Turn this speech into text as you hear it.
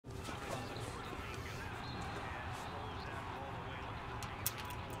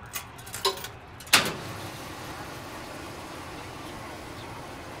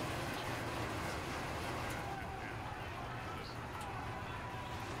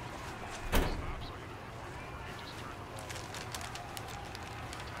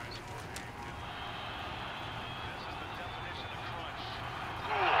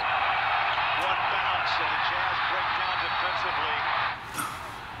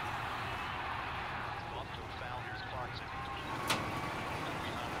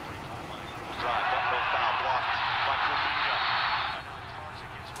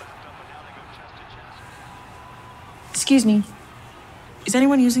Excuse me. Is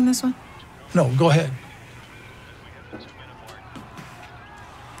anyone using this one? No, go ahead. Golden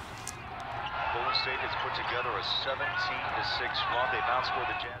State has put together a 17-6 run. They've outscored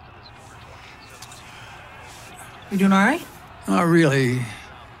the Jazz in this quarter. You doing all right? Not really.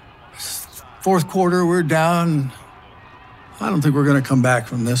 Fourth quarter, we're down. I don't think we're going to come back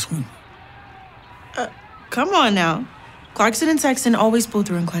from this one. Come on now. Clarkson and Sexton always pull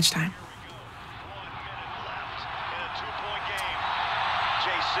through in clutch time. 1 minute left in a 2-point game.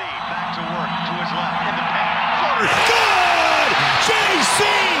 JC back to work to his left in the paint. Floater. Good! JC!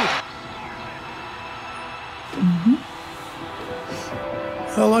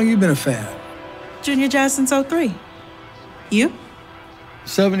 How long you been a fan? Junior Jazz since '03. You?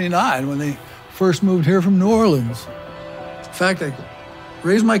 79, when they first moved here from New Orleans. In fact, I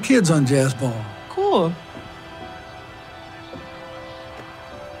raised my kids on jazz ball. Cool.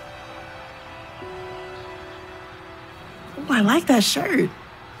 Oh, I like that shirt.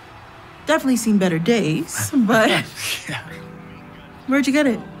 Definitely seen better days, but Yeah. Where'd you get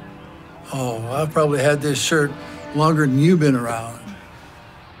it? Oh, I've probably had this shirt longer than you've been around.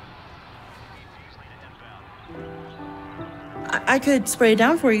 I could spray it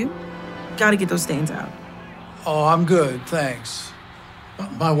down for you. Gotta get those stains out. Oh, I'm good, thanks.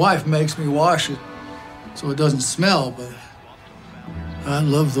 My wife makes me wash it so it doesn't smell, but I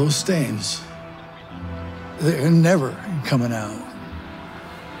love those stains. They're never coming out.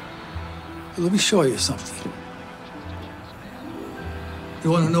 Let me show you something.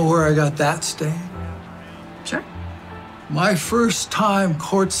 You want to know where I got that stain? Sure. My first time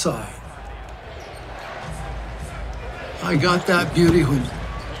courtside. I got that beauty when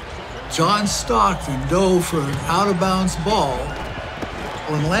John Stockton dove for an out-of-bounds ball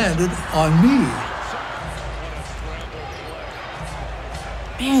and landed on me.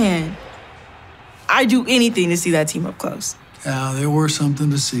 Man, I'd do anything to see that team up close. Yeah, they were something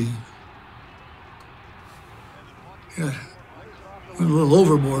to see. Yeah, went a little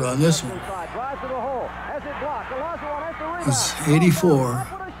overboard on this one. It was '84.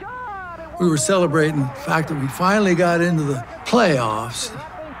 We were celebrating the fact that we finally got into the playoffs,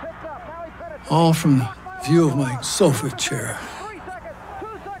 all from the view of my sofa chair.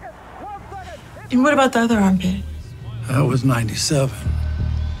 And what about the other armpit? That was '97.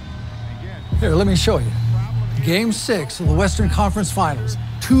 Here, let me show you. Game 6 of the Western Conference Finals.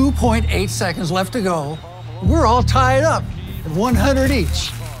 2.8 seconds left to go. We're all tied up at 100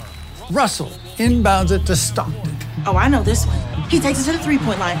 each. Russell inbounds it to Stockton. Oh, I know this one. He takes it to the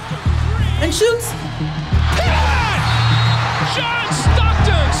three-point line and shoots. John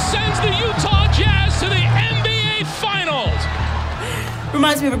Stockton sends the Utah Jazz to the NBA Finals.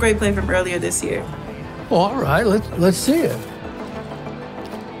 Reminds me of a great play from earlier this year. Well, all right, let's see it.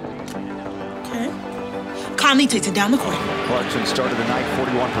 Okay. Conley takes it down the court. Clarkson started the night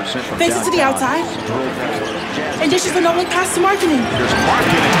 41% from Faces to the outside. And dishes the no-look pass to Markkanen. Here's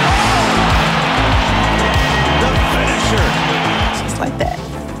Markkanen. The finisher. Just like that.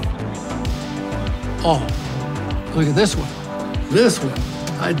 Oh, look at this one. This one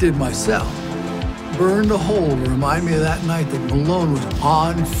I did myself. Burned a hole to remind me of that night that Malone was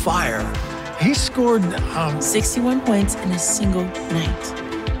on fire. He scored 61 points in a single night.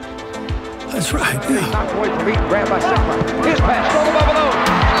 That's right, yeah. Knocked away from Eaton, grabbed by Sigma. His pass, thrown above the low.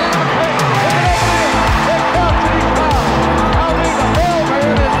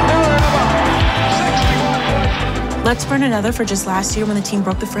 Let's burn another for just last year when the team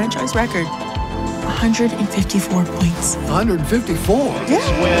broke the franchise record. 154 points. 154? This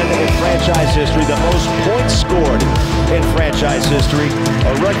win in franchise history, the most points scored in franchise history.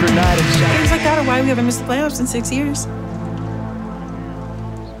 A record night in Games like that are why we haven't missed the playoffs in 6 years.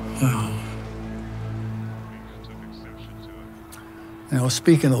 Well, you know,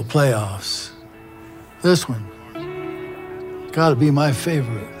 speaking of playoffs, this one gotta be my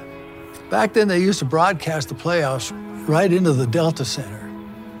favorite. Back then, they used to broadcast the playoffs right into the Delta Center.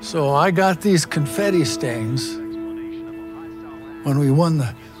 So I got these confetti stains when we won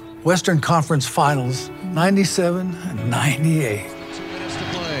the Western Conference Finals, 97 and 98. 2 minutes to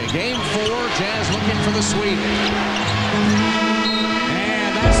play. Game 4, Jazz looking for the sweep.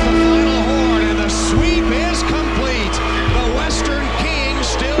 And that's the final horn, and the sweep is complete. The Western Kings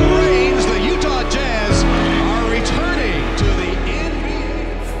still reigns. The Utah Jazz are returning to the NBA.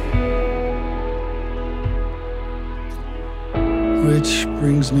 Which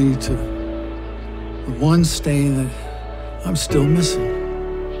brings me to the one stain that I'm still missing.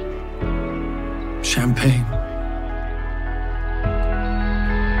 Champagne.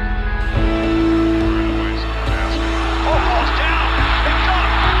 almost down. It's up.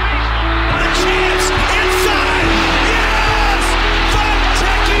 What a chance. Inside.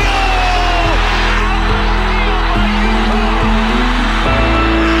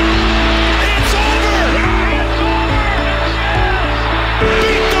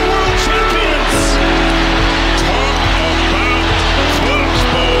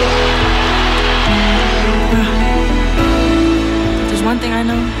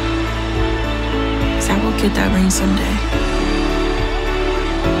 get that ring someday.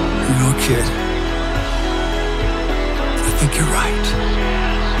 You know, kid, I think you're right.